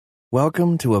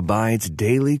Welcome to Abide's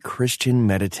Daily Christian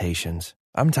Meditations.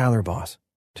 I'm Tyler Boss.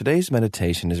 Today's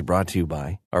meditation is brought to you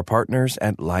by our partners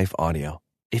at Life Audio.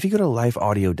 If you go to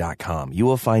lifeaudio.com, you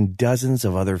will find dozens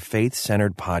of other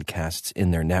faith-centered podcasts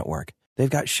in their network. They've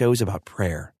got shows about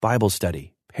prayer, Bible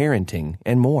study, parenting,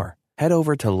 and more. Head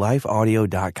over to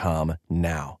lifeaudio.com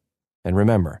now. And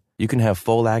remember, you can have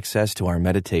full access to our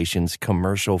meditations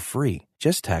commercial-free.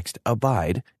 Just text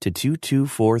ABIDE to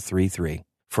 22433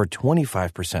 for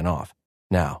 25% off.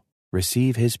 Now,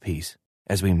 receive His peace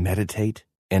as we meditate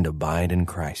and abide in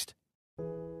Christ.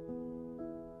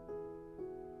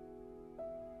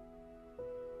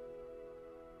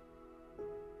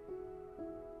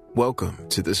 Welcome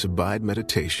to this Abide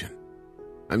Meditation.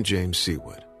 I'm James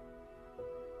Seawood.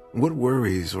 What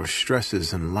worries or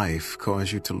stresses in life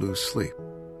cause you to lose sleep?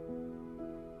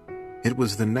 It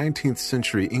was the 19th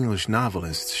century English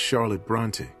novelist Charlotte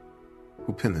Bronte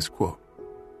who penned this quote.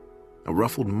 A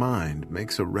ruffled mind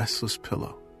makes a restless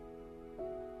pillow.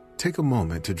 Take a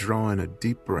moment to draw in a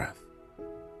deep breath.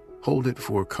 Hold it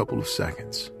for a couple of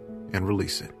seconds and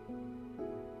release it.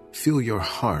 Feel your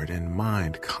heart and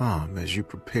mind calm as you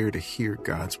prepare to hear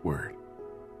God's word.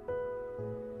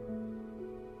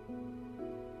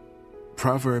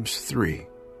 Proverbs 3,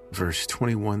 verse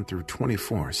 21 through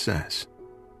 24 says,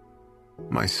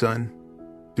 "My son,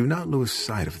 do not lose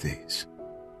sight of these.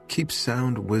 Keep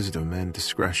sound wisdom and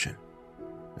discretion,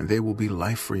 and they will be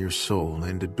life for your soul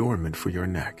and adornment for your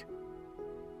neck.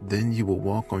 Then you will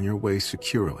walk on your way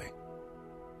securely,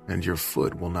 and your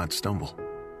foot will not stumble.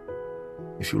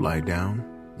 If you lie down,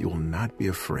 you will not be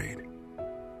afraid.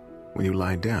 When you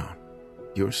lie down,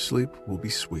 your sleep will be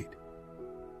sweet."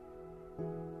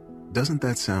 Doesn't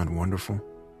that sound wonderful?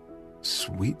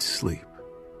 Sweet sleep.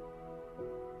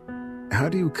 How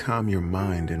do you calm your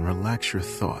mind and relax your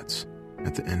thoughts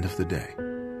at the end of the day?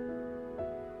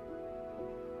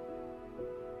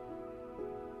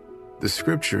 The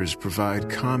scriptures provide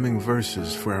calming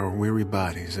verses for our weary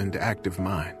bodies and active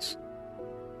minds.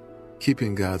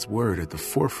 Keeping God's word at the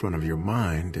forefront of your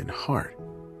mind and heart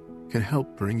can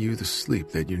help bring you the sleep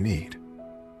that you need.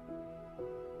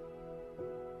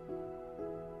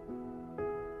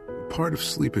 Part of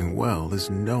sleeping well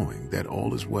is knowing that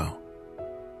all is well.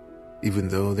 Even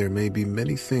though there may be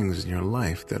many things in your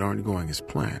life that aren't going as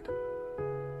planned,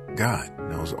 God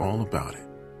knows all about it.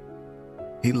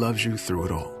 He loves you through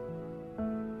it all.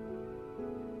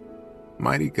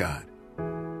 Mighty God,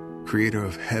 creator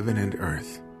of heaven and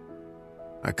earth,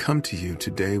 I come to you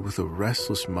today with a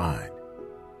restless mind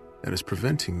that is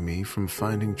preventing me from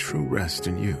finding true rest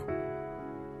in you.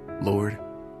 Lord,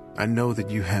 I know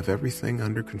that you have everything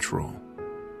under control,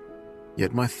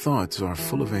 yet my thoughts are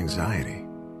full of anxiety.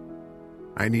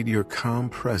 I need your calm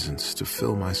presence to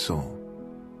fill my soul.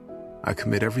 I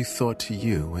commit every thought to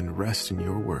you and rest in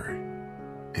your word.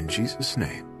 In Jesus'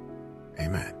 name,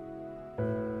 amen.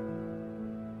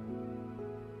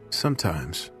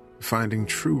 Sometimes, finding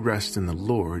true rest in the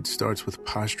Lord starts with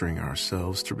posturing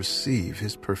ourselves to receive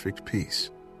His perfect peace.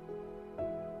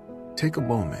 Take a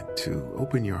moment to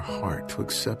open your heart to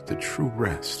accept the true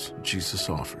rest Jesus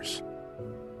offers.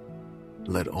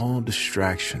 Let all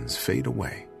distractions fade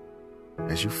away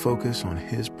as you focus on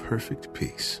His perfect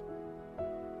peace.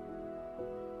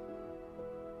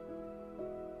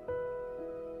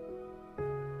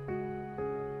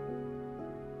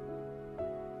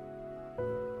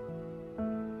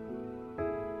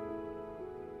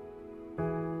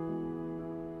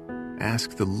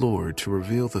 Ask the Lord to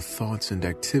reveal the thoughts and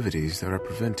activities that are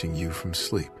preventing you from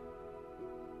sleep.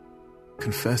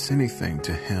 Confess anything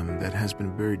to Him that has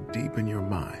been buried deep in your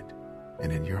mind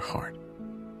and in your heart.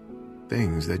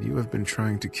 Things that you have been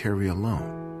trying to carry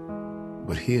alone,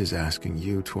 but He is asking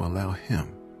you to allow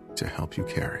Him to help you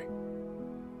carry.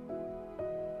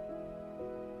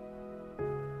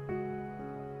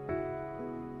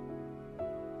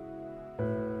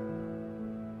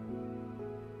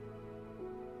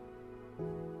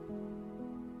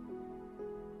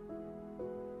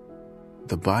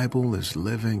 The Bible is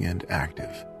living and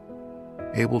active,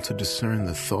 able to discern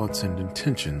the thoughts and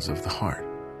intentions of the heart.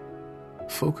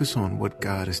 Focus on what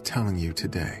God is telling you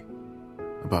today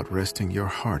about resting your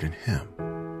heart in Him,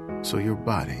 so your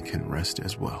body can rest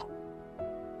as well.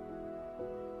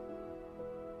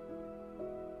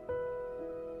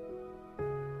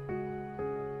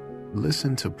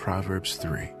 Listen to Proverbs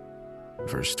 3,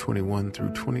 verse 21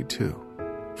 through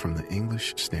 22 from the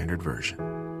English Standard Version.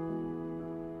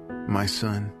 My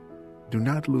son, do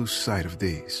not lose sight of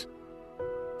these.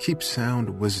 Keep sound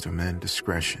wisdom and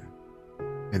discretion,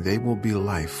 and they will be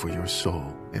life for your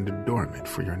soul and adornment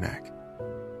for your neck.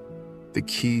 The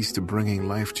keys to bringing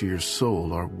life to your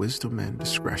soul are wisdom and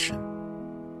discretion.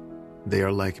 They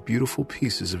are like beautiful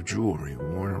pieces of jewelry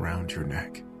worn around your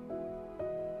neck.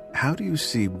 How do you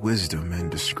see wisdom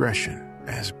and discretion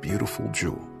as beautiful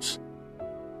jewels?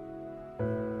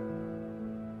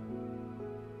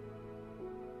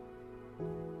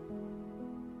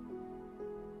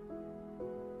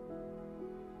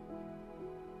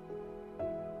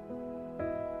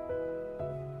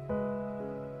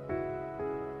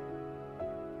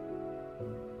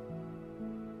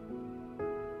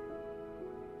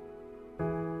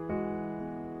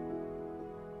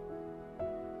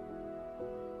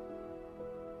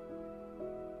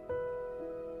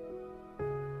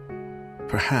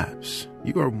 Perhaps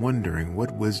you are wondering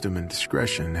what wisdom and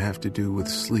discretion have to do with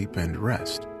sleep and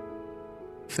rest.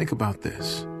 Think about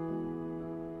this.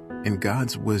 In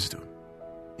God's wisdom,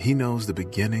 He knows the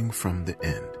beginning from the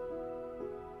end.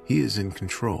 He is in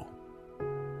control.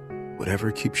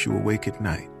 Whatever keeps you awake at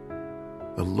night,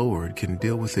 the Lord can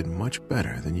deal with it much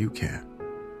better than you can.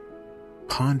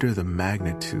 Ponder the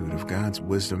magnitude of God's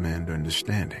wisdom and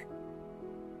understanding.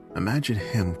 Imagine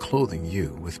Him clothing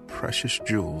you with precious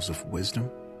jewels of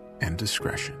wisdom and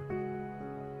discretion.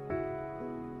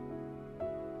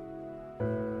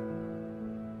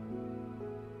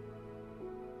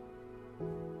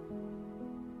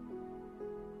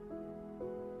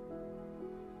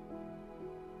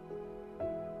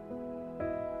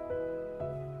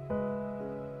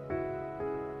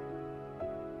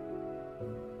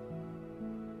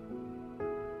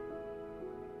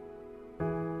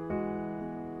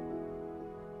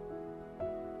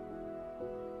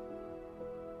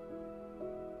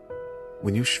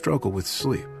 When you struggle with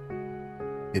sleep,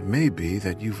 it may be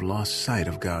that you've lost sight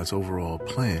of God's overall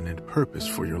plan and purpose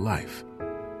for your life.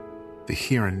 The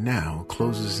here and now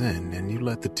closes in and you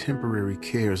let the temporary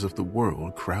cares of the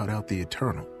world crowd out the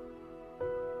eternal.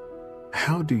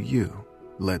 How do you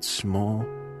let small,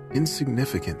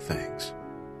 insignificant things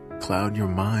cloud your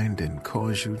mind and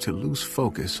cause you to lose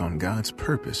focus on God's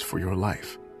purpose for your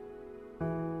life?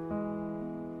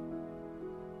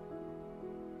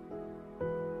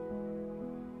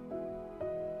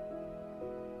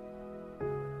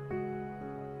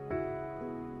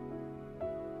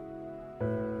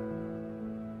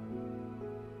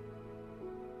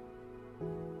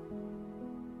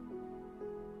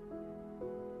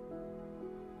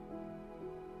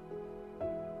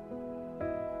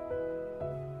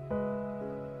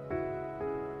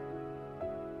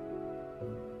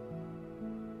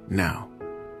 Now,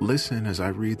 listen as I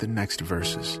read the next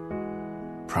verses.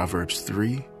 Proverbs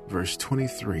 3, verse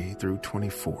 23 through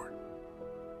 24.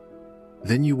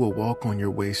 Then you will walk on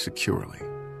your way securely,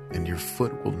 and your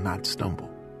foot will not stumble.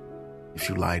 If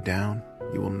you lie down,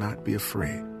 you will not be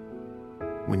afraid.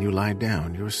 When you lie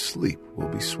down, your sleep will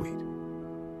be sweet.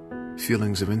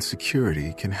 Feelings of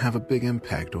insecurity can have a big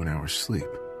impact on our sleep.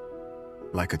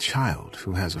 Like a child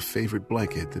who has a favorite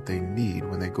blanket that they need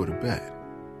when they go to bed.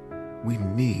 We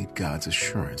need God's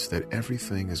assurance that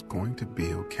everything is going to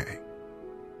be okay.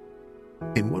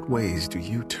 In what ways do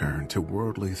you turn to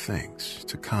worldly things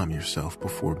to calm yourself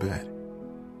before bed?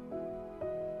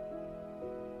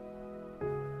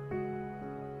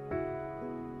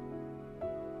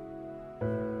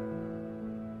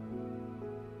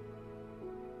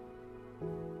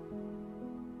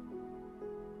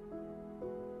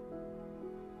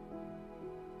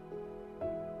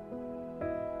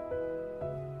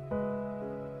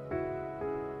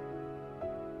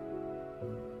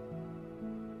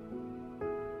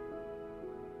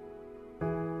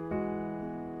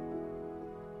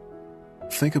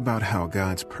 Think about how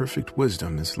God's perfect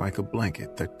wisdom is like a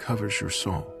blanket that covers your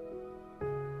soul.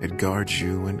 It guards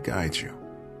you and guides you.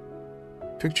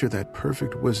 Picture that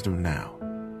perfect wisdom now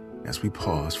as we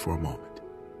pause for a moment.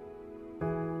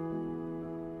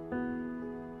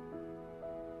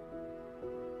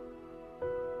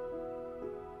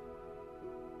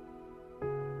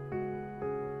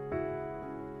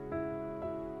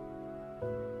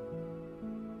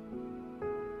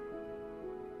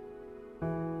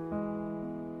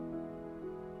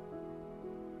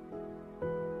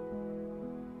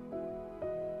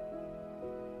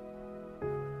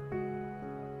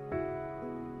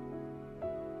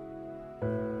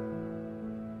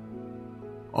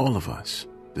 All of us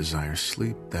desire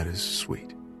sleep that is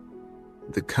sweet,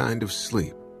 the kind of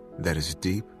sleep that is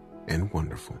deep and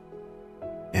wonderful.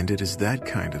 And it is that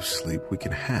kind of sleep we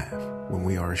can have when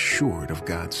we are assured of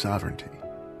God's sovereignty.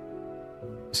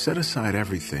 Set aside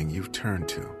everything you've turned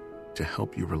to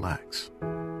help you relax.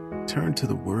 Turn to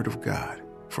the Word of God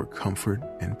for comfort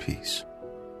and peace.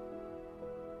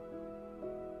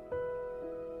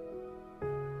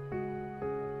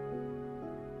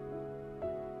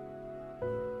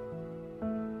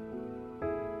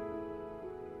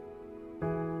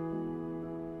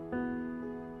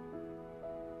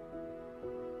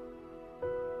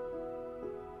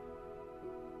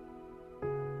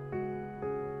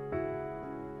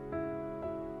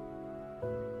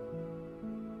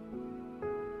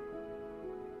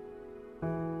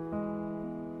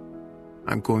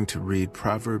 I'm going to read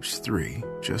Proverbs 3,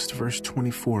 just verse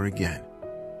 24 again,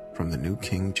 from the New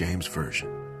King James Version.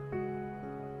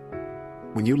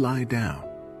 When you lie down,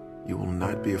 you will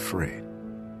not be afraid.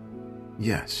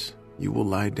 Yes, you will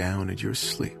lie down and your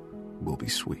sleep will be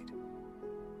sweet.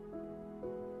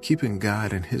 Keeping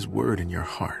God and His Word in your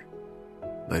heart,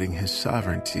 letting His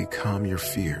sovereignty calm your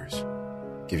fears,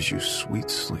 gives you sweet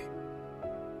sleep.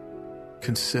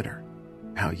 Consider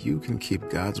how you can keep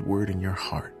God's Word in your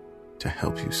heart to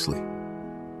help you sleep.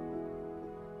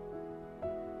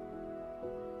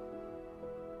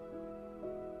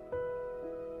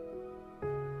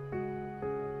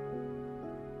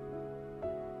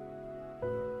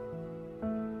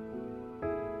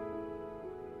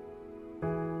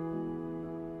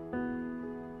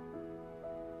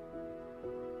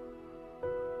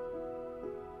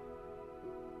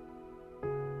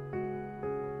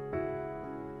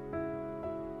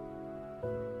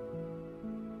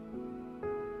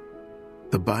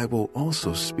 The Bible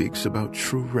also speaks about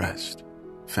true rest,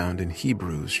 found in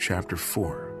Hebrews chapter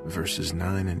 4, verses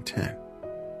 9 and 10.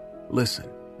 Listen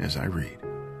as I read.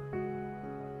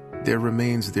 There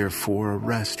remains therefore a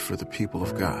rest for the people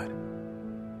of God.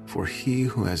 For he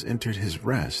who has entered his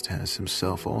rest has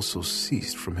himself also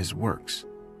ceased from his works,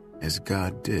 as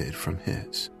God did from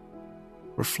his.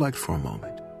 Reflect for a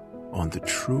moment on the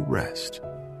true rest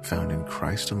found in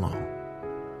Christ alone.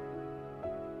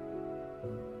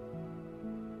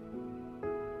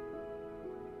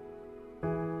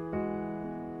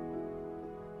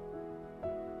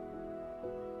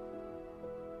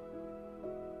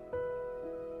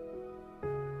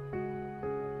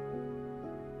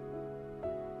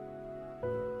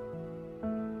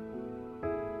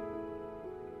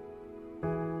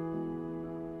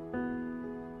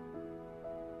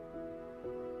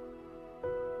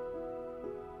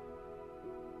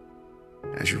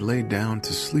 As you lay down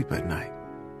to sleep at night,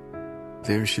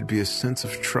 there should be a sense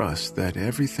of trust that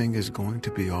everything is going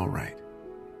to be all right.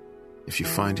 If you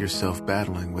find yourself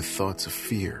battling with thoughts of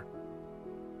fear,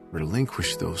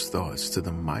 relinquish those thoughts to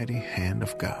the mighty hand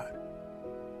of God.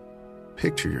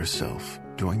 Picture yourself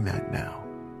doing that now.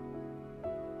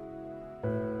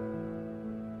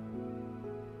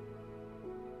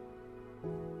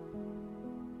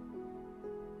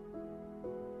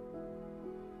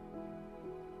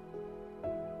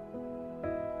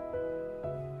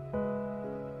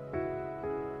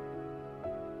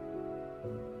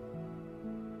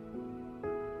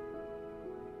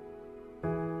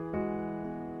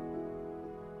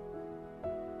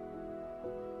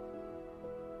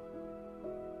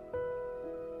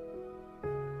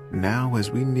 Now, as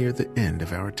we near the end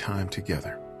of our time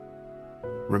together,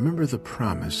 remember the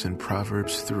promise in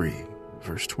Proverbs 3,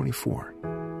 verse 24.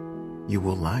 You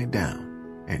will lie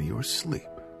down and your sleep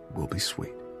will be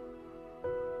sweet.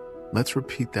 Let's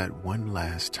repeat that one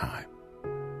last time.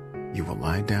 You will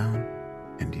lie down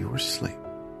and your sleep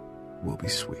will be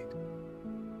sweet.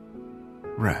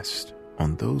 Rest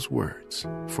on those words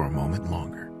for a moment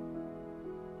longer.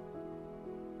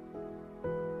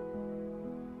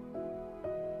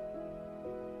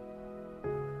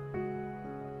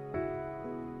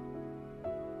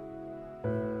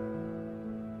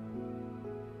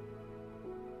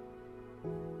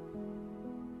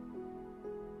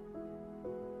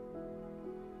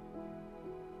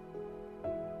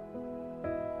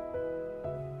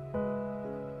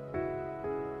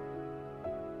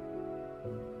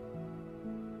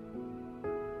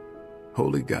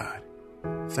 Holy God,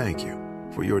 thank you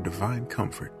for your divine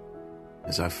comfort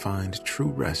as I find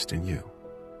true rest in you.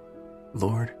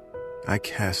 Lord, I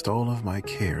cast all of my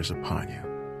cares upon you,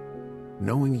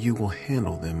 knowing you will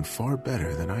handle them far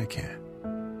better than I can.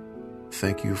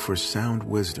 Thank you for sound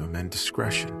wisdom and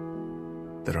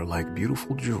discretion that are like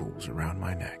beautiful jewels around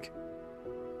my neck.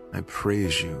 I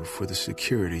praise you for the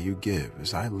security you give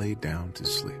as I lay down to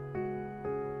sleep.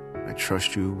 I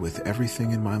trust you with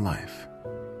everything in my life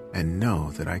and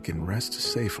know that I can rest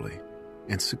safely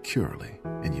and securely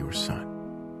in your Son.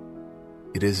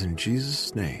 It is in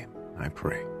Jesus' name I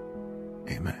pray.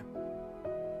 Amen.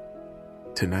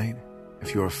 Tonight,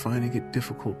 if you are finding it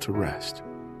difficult to rest,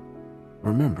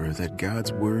 remember that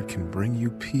God's Word can bring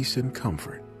you peace and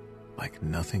comfort like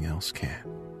nothing else can.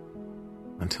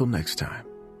 Until next time,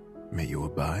 may you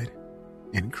abide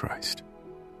in Christ.